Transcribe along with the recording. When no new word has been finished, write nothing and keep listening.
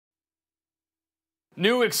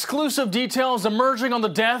New exclusive details emerging on the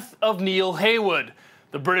death of Neil Heywood.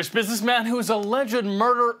 The British businessman whose alleged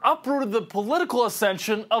murder uprooted the political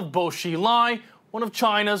ascension of Bo Xilai, one of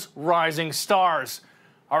China's rising stars.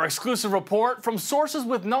 Our exclusive report from sources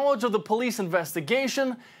with knowledge of the police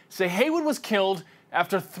investigation say Heywood was killed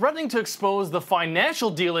after threatening to expose the financial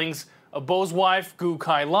dealings of Bo's wife, Bo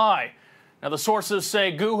Xilai. Now, the sources say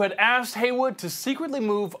Gu had asked Heywood to secretly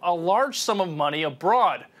move a large sum of money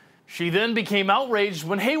abroad. She then became outraged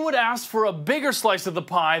when Heywood asked for a bigger slice of the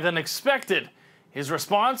pie than expected. His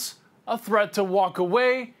response? A threat to walk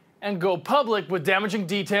away and go public with damaging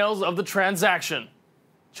details of the transaction.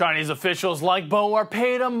 Chinese officials like Bo are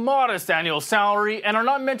paid a modest annual salary and are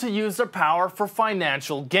not meant to use their power for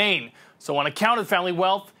financial gain. So unaccounted family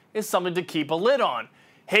wealth is something to keep a lid on.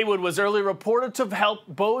 Heywood was earlier reported to have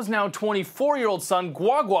helped Bo's now 24-year-old son,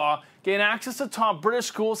 Guagua, gain access to top British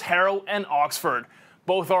schools Harrow and Oxford.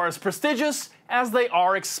 Both are as prestigious as they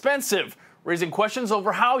are expensive, raising questions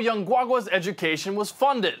over how young Guagua's education was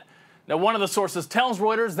funded. Now, one of the sources tells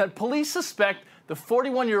Reuters that police suspect the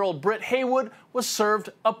 41-year-old Brit Heywood was served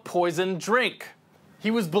a poisoned drink. He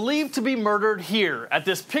was believed to be murdered here at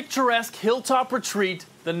this picturesque hilltop retreat,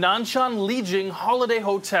 the Nanshan Lijing Holiday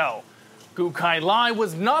Hotel. Bo Xilai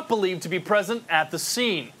was not believed to be present at the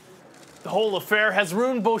scene. The whole affair has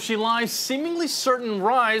ruined Bo Xilai's seemingly certain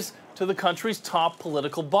rise to the country's top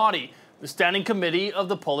political body, the Standing Committee of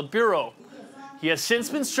the Politburo. He has since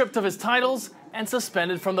been stripped of his titles and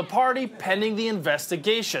suspended from the party pending the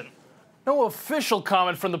investigation. No official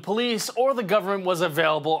comment from the police or the government was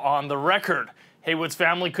available on the record. Heywood's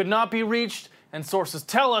family could not be reached, and sources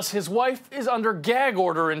tell us his wife is under gag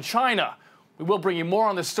order in China. We will bring you more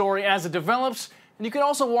on this story as it develops, and you can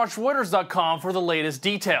also watch Reuters.com for the latest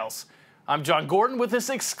details. I'm John Gordon with this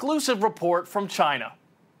exclusive report from China.